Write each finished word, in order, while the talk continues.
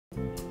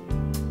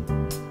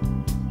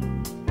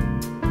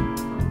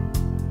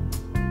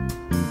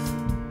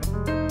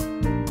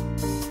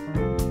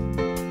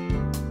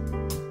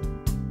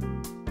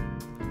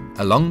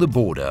Along the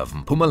border of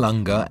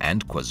Mpumalanga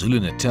and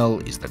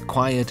KwaZulu-Natal is the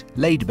quiet,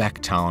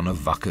 laid-back town of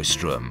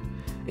Wakkerstroom.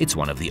 It's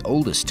one of the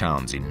oldest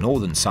towns in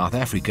northern South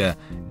Africa,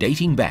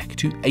 dating back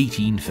to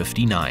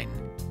 1859.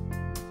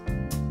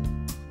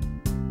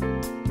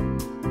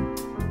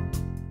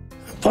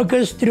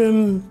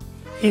 Wakkerstroom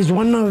is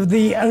one of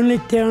the only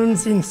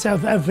towns in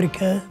South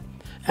Africa,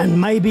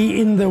 and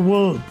maybe in the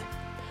world,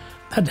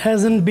 that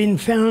hasn't been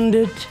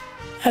founded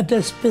at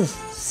a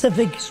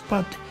specific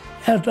spot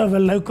out of a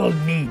local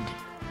need.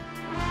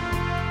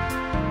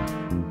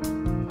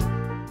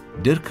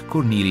 Dirk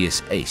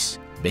Cornelius Uys,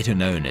 better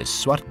known as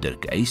Swart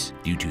Dirk Uys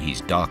due to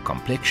his dark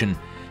complexion,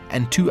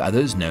 and two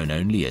others known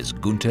only as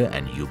Gunther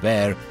and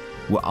Hubert,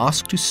 were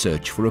asked to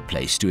search for a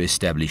place to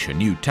establish a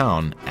new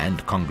town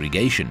and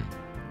congregation.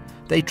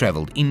 They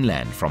travelled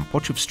inland from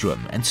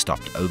Potchefstroom and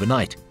stopped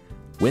overnight.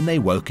 When they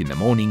woke in the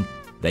morning,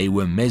 they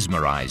were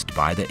mesmerized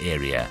by the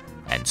area,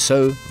 and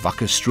so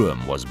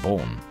Wakkerstroom was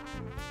born.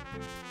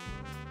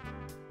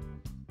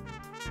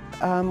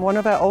 One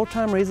of our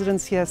old-time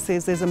residents here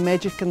says there's a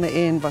magic in the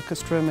air in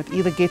Wakkerstroom. It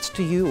either gets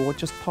to you or it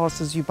just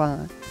passes you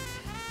by.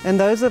 And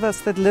those of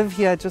us that live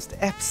here just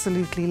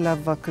absolutely love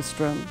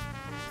Wakkerstroom.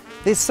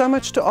 There's so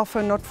much to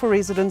offer, not for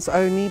residents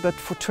only, but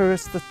for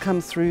tourists that come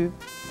through.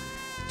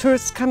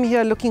 Tourists come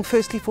here looking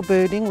firstly for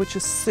birding, which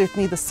is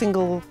certainly the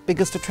single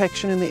biggest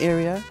attraction in the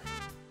area.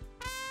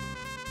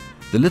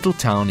 The little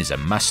town is a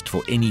must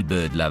for any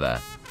bird lover.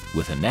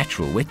 With a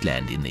natural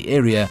wetland in the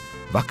area,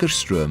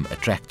 Wakkerstroom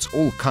attracts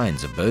all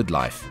kinds of bird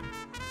life.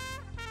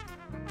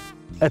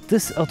 At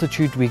this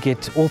altitude we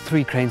get all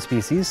three crane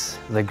species,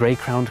 the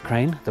grey-crowned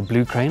crane, the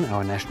blue crane,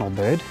 our national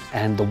bird,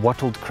 and the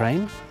wattled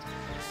crane.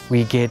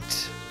 We get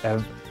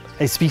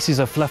a species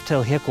of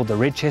flufftail here called the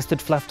red-chested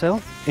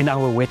flufftail in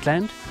our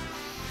wetland.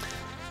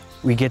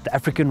 We get the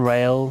African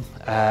rail,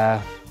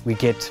 we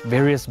get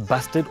various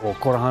busted or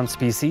korahan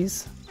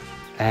species,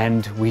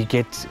 and we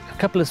get a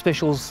couple of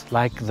specials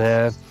like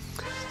the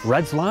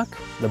Rudd's lark,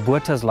 the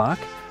Boerta's lark,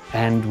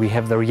 and we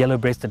have the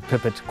yellow-breasted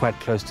pipit quite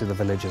close to the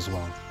village as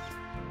well.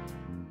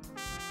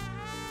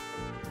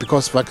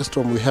 Because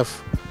Wakkerstroom we have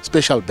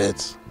special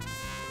birds.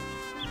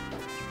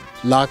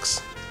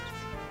 Larks,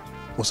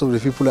 most of the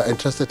people are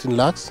interested in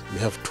larks. We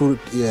have two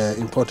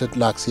imported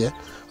larks here,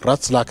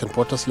 Rudd's lark and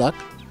Boerta's lark,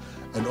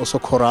 and also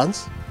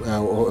korans,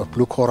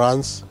 blue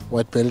korans,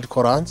 white-bellied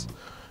korans,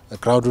 a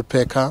ground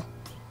woodpecker,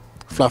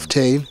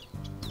 flufftail.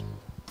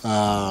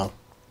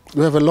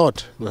 We have a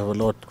lot.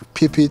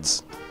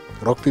 Pipits,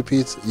 rock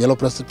pipits,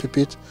 yellow-breasted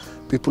pipit.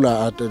 People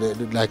are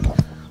like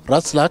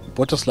Rudd's lark,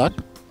 Boerta's lark,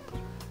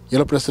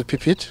 yellow-breasted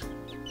pipit,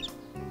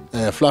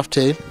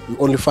 flufftail. We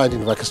only find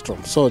in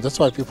Wakkerstroom. So that's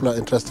why people are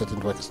interested in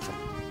Wakkerstroom.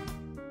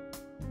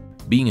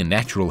 Being a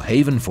natural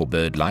haven for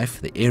bird life,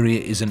 the area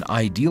is an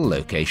ideal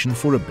location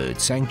for a bird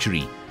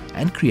sanctuary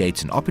and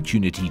creates an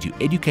opportunity to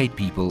educate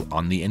people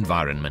on the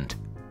environment.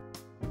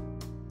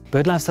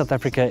 BirdLife South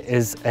Africa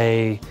is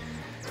a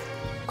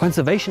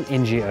conservation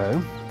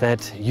NGO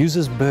that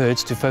uses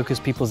birds to focus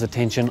people's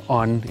attention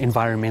on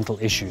environmental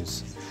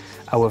issues.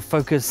 Our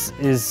focus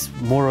is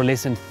more or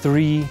less in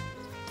three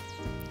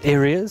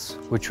areas,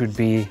 which would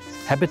be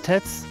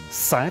habitats,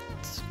 site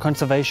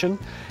conservation,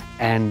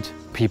 and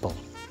people.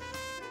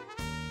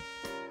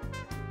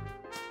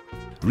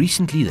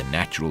 Recently, the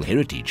natural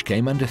heritage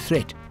came under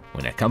threat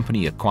when a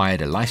company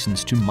acquired a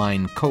license to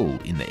mine coal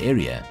in the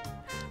area.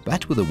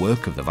 But with the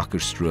work of the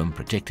Wakkerstroom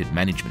Protected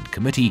Management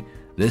Committee,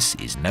 this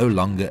is no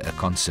longer a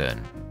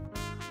concern.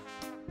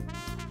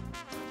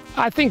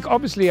 I think,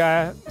 obviously,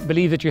 I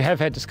believe that you have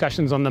had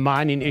discussions on the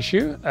mining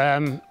issue.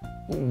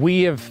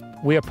 We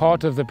are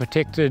part of the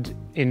Protected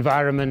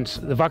Environment,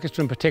 the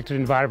Wakkerstroom Protected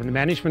Environment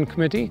Management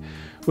Committee,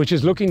 which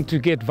is looking to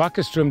get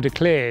Wakkerstroom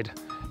declared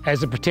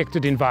as a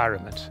protected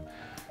environment.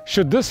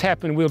 Should this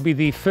happen, we'll be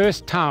the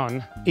first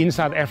town in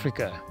South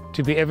Africa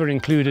to be ever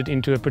included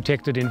into a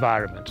protected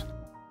environment.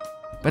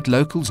 But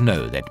locals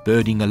know that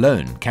birding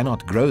alone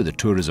cannot grow the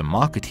tourism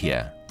market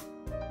here.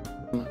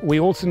 We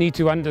also need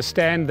to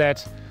understand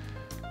that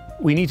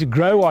we need to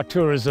grow our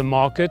tourism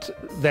market,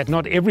 that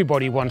not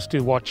everybody wants to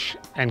watch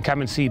and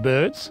come and see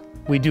birds.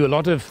 We do a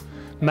lot of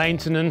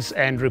maintenance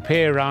and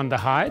repair around the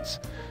heights,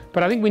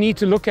 but I think we need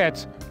to look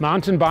at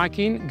mountain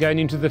biking going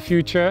into the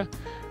future.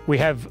 We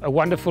have a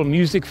wonderful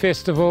music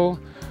festival.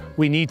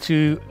 We need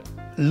to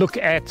look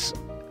at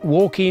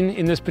walking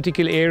in this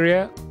particular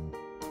area.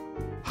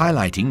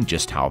 Highlighting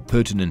just how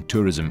pertinent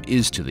tourism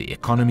is to the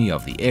economy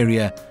of the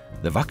area,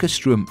 the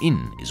Wakkerstroom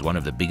Inn is one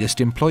of the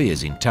biggest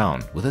employers in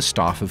town with a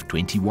staff of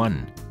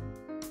 21.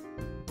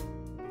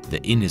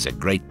 The inn is a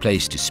great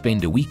place to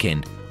spend a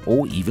weekend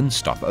or even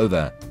stop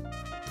over.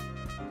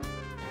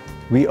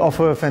 We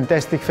offer a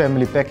fantastic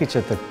family package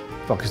at the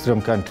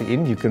Wakkerstroom Country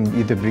Inn. You can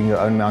either bring your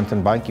own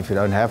mountain bike if you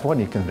don't have one,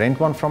 you can rent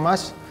one from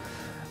us,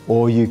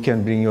 or you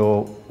can bring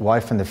your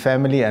wife and the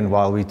family, and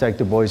while we take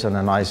the boys on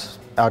a nice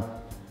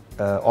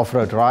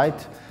off-road ride,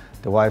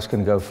 the wives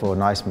can go for a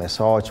nice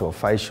massage or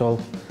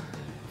facial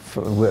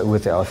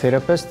with our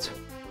therapists.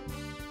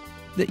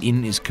 The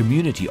inn is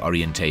community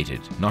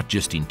orientated, not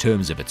just in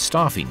terms of its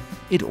staffing,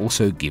 it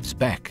also gives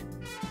back.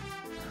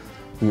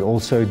 We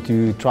also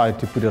do try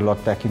to put a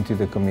lot back into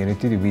the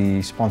community.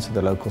 We sponsor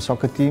the local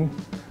soccer team,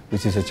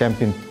 which is a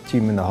champion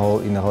team in the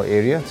whole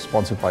area,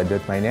 sponsored by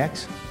Dirt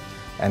Maniacs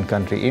and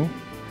Country Inn.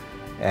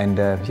 And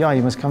yeah,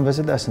 you must come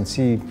visit us and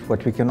see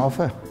what we can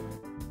offer.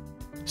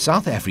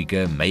 South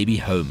Africa may be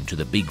home to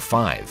the Big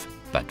Five,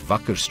 but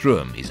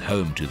Wakkerstroom is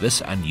home to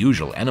this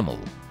unusual animal.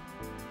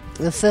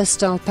 The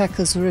first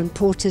alpacas were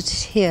imported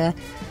here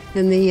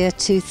in the year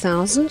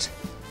 2000.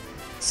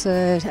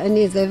 So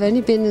they've only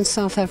been in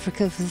South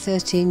Africa for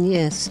 13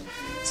 years.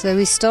 So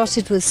we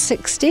started with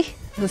 60,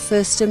 the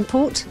first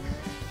import,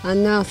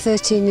 and now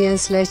 13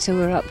 years later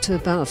we're up to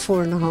about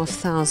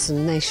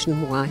 4,500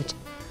 nationwide.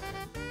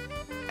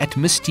 At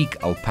Mystique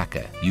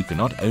Alpaca, you can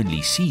not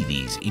only see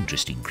these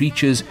interesting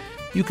creatures,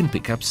 you can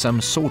pick up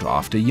some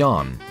sought-after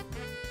yarn.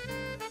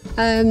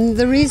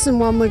 The reason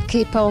one would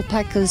keep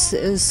alpacas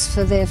is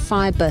for their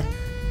fibre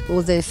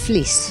or their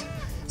fleece.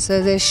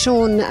 So they're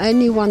shorn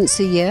only once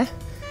a year,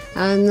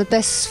 and the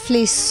best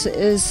fleece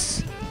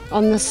is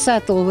on the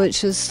saddle,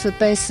 which is the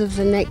base of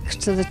the neck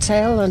to the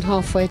tail and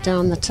halfway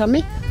down the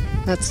tummy.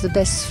 That's the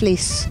best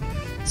fleece.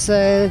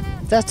 So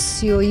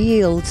that's your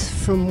yield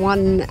from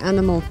one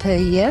animal per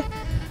year.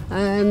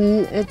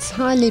 It's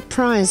highly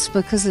prized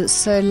because it's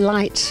so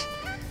light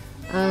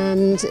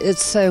and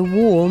it's so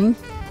warm.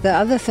 The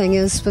other thing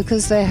is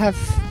because they have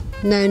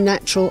no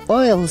natural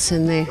oils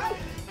in their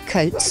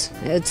coats.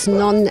 It's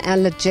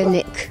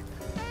non-allergenic.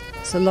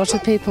 So a lot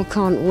of people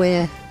can't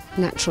wear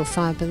natural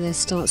fibre. They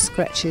start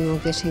scratching or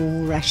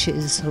getting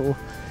rashes.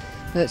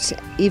 But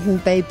even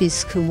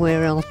babies can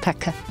wear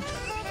alpaca.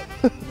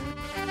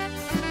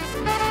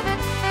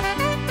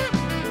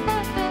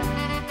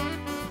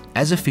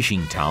 As a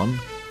fishing town,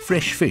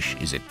 fresh fish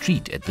is a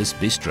treat at this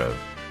bistro.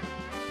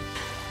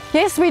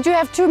 Yes, we do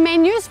have two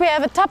menus. We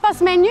have a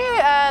tapas menu,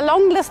 a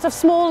long list of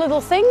small little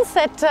things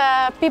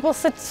that people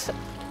sit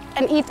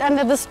and eat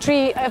under this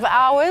tree over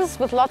hours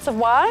with lots of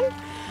wine.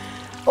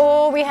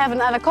 Or we have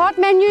an a la carte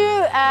menu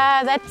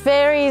that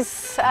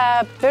varies,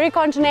 very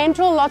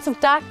continental, lots of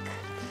duck,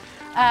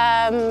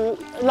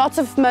 lots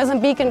of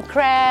Mozambican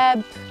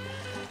crab,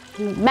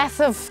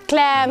 massive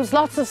clams,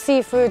 lots of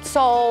seafood,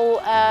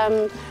 sole.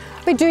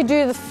 We do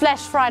the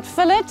flash fried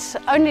fillet,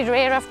 only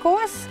rare of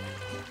course.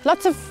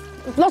 Lots of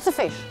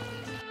fish.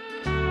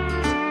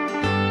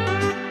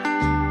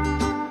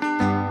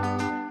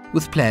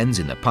 With plans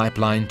in the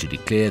pipeline to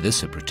declare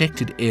this a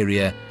protected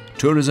area,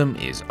 tourism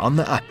is on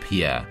the up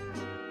here.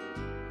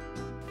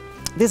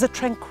 There's a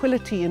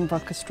tranquility in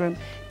Wakkerstroom.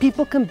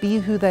 People can be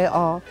who they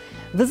are.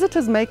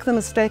 Visitors make the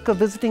mistake of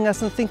visiting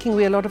us and thinking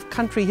we're a lot of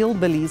country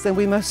hillbillies, and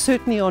we most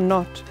certainly are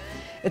not.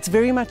 It's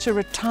very much a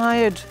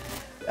retired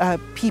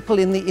people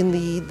in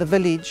the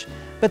village,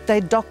 but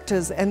they're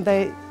doctors and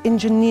they're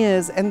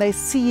engineers and they're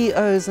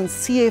CEOs and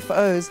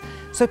CFOs.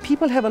 So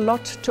people have a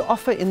lot to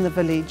offer in the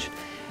village.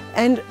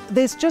 And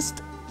there's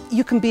just,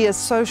 you can be as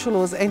social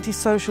or as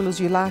antisocial as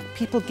you like.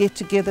 People get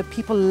together,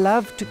 people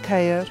love to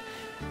kuier.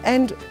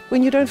 And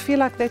when you don't feel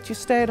like that, you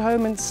stay at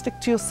home and stick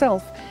to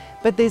yourself.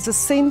 But there's a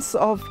sense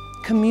of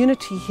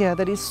community here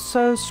that is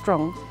so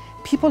strong.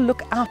 People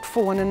look out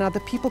for one another,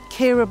 people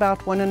care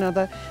about one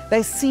another.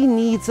 They see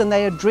needs and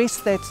they address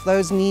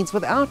those needs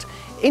without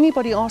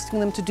anybody asking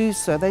them to do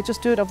so. They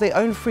just do it of their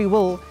own free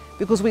will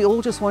because we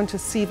all just want to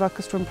see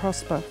Wakkerstroom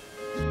prosper.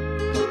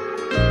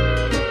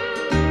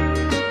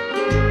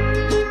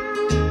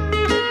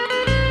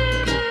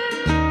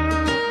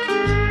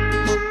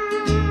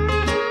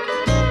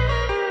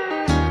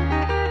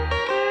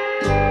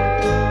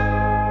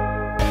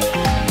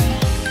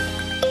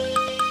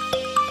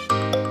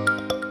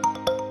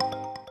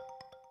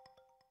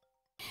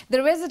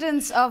 The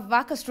residents of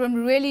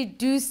Wakkerstroom really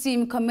do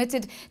seem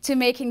committed to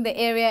making the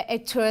area a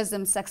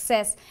tourism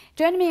success.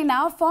 Joining me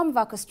now from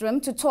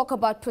Wakkerstroom to talk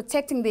about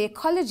protecting the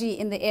ecology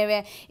in the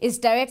area is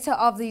Director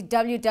of the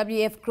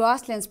WWF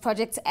Grasslands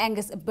project,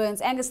 Angus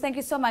Burns. Angus, thank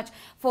you so much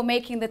for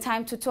making the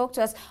time to talk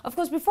to us. Of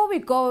course, before we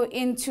go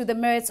into the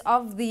merits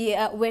of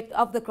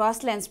the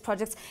Grasslands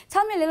project,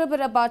 tell me a little bit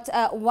about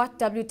what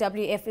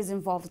WWF is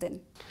involved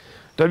in.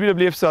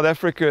 WWF South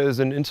Africa is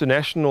an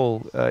international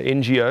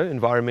NGO,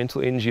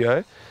 environmental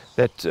NGO,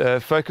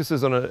 that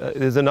focuses on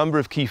there's a number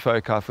of key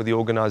foci for the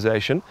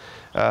organisation.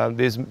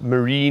 There's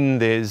marine,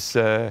 there's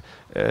a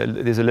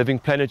Living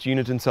Planet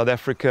unit in South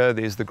Africa,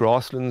 there's the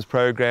Grasslands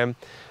program,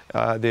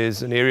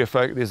 there's an area,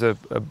 there's a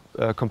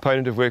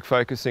component of work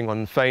focusing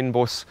on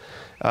fynbos,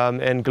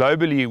 and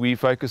globally we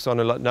focus on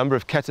a number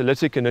of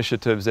catalytic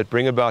initiatives that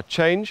bring about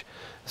change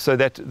so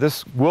that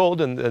this world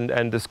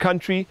and this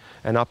country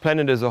and our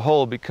planet as a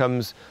whole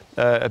becomes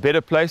a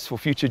better place for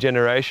future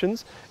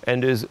generations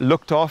and is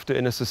looked after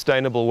in a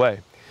sustainable way.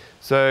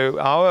 So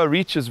our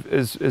reach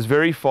is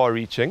very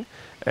far-reaching,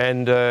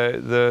 and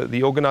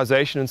the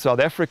organisation in South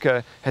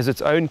Africa has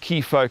its own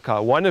key foci,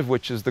 one of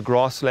which is the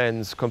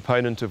Grasslands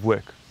component of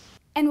work.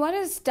 And what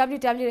is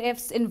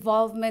WWF's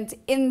involvement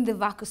in the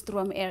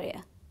Wakkerstroom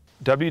area?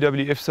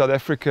 WWF South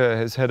Africa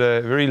has had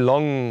a very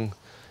long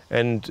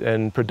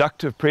and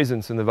productive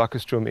presence in the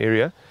Wakkerstroom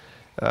area.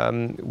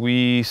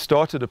 We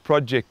started a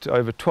project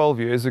over 12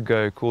 years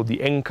ago called the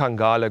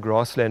Nkangala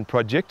Grassland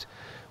Project,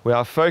 where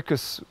our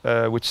focus,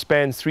 which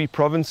spans 3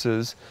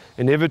 provinces,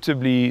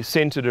 inevitably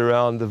centered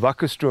around the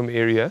Wakkerstroom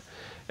area,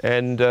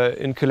 and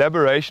in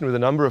collaboration with a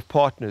number of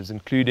partners,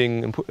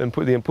 including the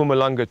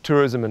Mupumalanga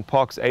Tourism and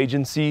Parks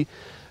Agency,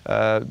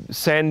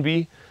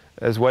 SANBI,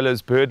 as well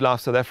as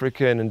BirdLife South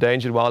Africa and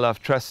Endangered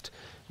Wildlife Trust,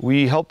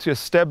 we helped to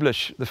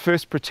establish the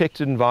first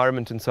protected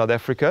environment in South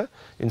Africa,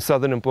 in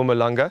Southern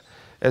Mpumalanga,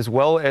 as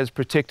well as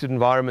protected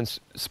environments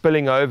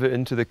spilling over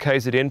into the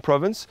KZN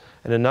province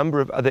and a number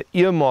of other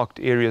earmarked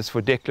areas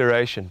for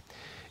declaration.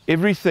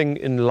 Everything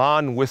in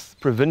line with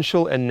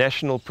provincial and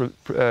national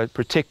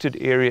protected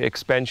area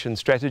expansion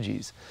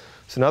strategies.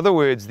 So in other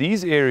words,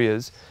 these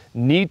areas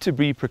need to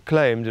be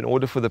proclaimed in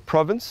order for the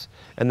province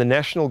and the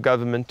national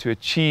government to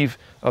achieve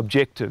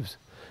objectives.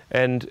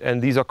 And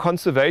these are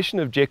conservation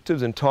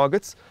objectives and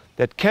targets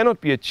that cannot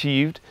be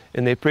achieved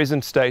in their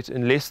present state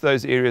unless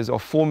those areas are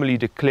formally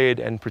declared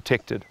and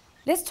protected.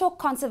 Let's talk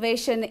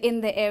conservation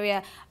in the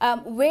area.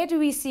 Where do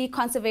we see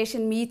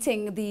conservation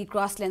meeting the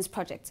Grasslands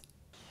project?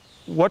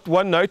 What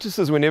one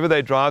notices whenever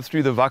they drive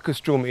through the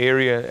Wakkerstroom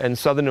area and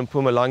Southern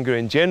Mpumalanga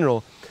in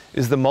general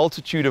is the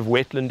multitude of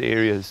wetland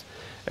areas.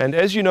 And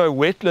as you know,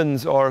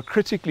 wetlands are a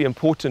critically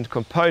important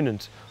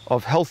component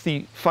of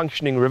healthy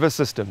functioning river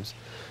systems.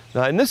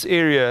 Now in this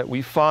area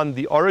we find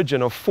the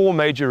origin of 4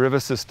 major river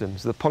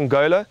systems. The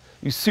Pongola,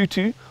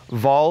 Usutu,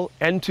 Vaal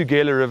and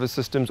Tugela river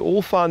systems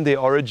all find their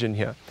origin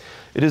here.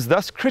 It is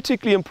thus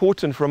critically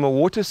important from a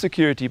water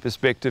security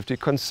perspective to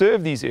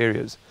conserve these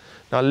areas.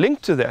 Now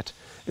linked to that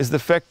is the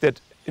fact that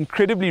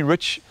incredibly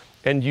rich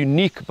and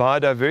unique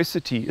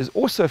biodiversity is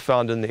also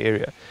found in the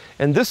area.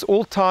 And this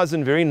all ties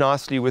in very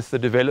nicely with the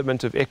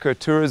development of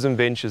ecotourism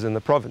ventures in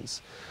the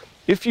province.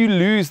 If you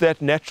lose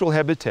that natural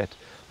habitat,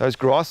 those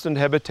grassland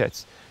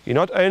habitats, you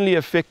not only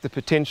affect the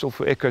potential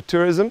for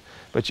ecotourism,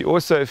 but you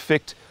also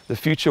affect the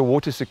future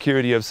water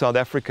security of South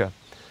Africa.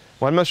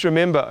 One must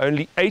remember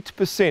only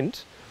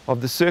 8%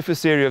 of the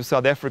surface area of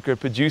South Africa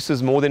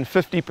produces more than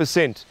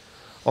 50%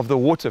 of the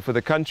water for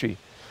the country.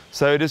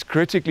 So it is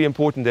critically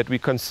important that we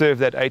conserve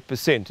that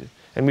 8%.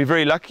 And we're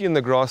very lucky in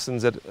the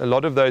grasslands that a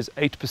lot of those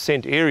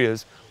 8%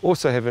 areas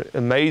also have an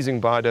amazing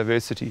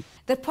biodiversity.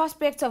 The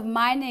prospect of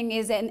mining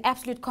is an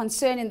absolute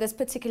concern in this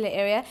particular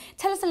area.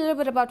 Tell us a little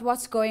bit about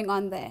what's going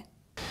on there.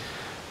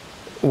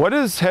 What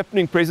is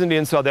happening presently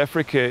in South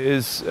Africa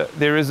is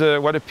there is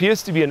what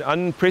appears to be an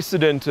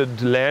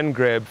unprecedented land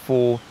grab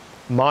for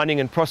mining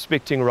and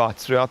prospecting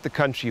rights throughout the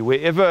country,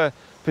 wherever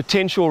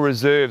potential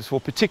reserves for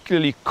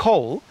particularly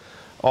coal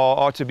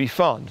are to be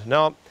found.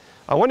 Now,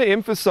 I want to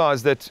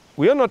emphasize that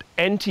we are not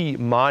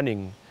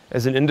anti-mining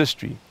as an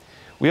industry.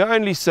 We are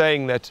only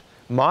saying that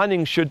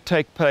mining should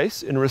take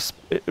place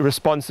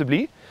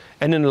responsibly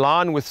and in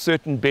line with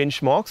certain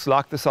benchmarks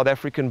like the South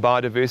African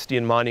Biodiversity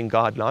and Mining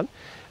Guideline.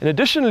 And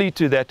additionally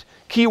to that,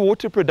 key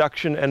water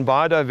production and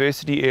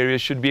biodiversity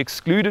areas should be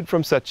excluded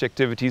from such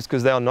activities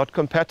because they are not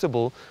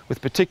compatible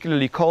with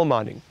particularly coal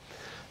mining.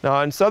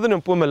 Now in Southern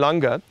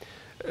Mpumalanga,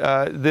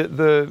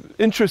 the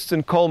interests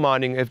in coal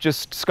mining have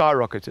just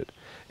skyrocketed,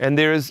 and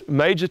there is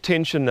major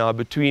tension now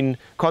between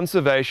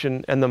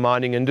conservation and the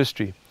mining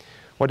industry.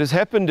 What has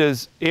happened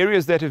is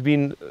areas that have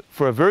been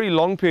for a very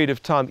long period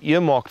of time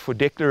earmarked for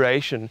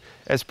declaration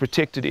as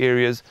protected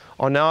areas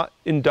are now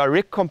in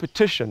direct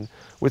competition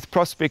with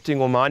prospecting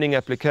or mining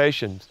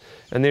applications.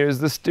 And there is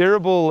this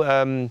terrible,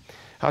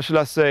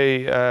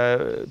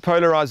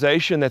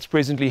 polarization that's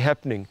presently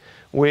happening,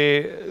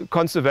 where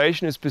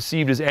conservation is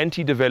perceived as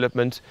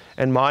anti-development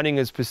and mining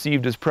is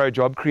perceived as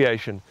pro-job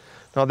creation.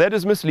 Now that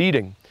is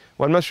misleading.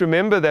 One must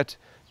remember that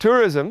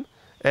tourism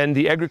and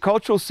the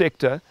agricultural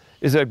sector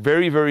is a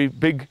very, very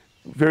big,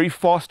 very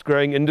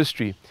fast-growing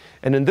industry.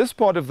 And in this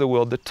part of the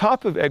world, the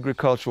type of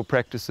agricultural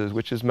practices,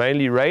 which is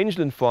mainly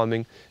rangeland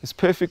farming, is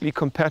perfectly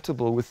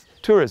compatible with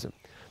tourism.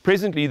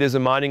 Presently, there's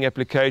a mining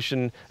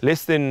application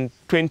less than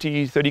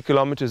 20, 30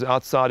 kilometers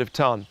outside of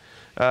town,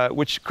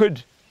 which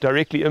could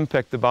directly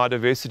impact the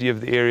biodiversity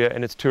of the area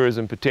and its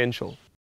tourism potential.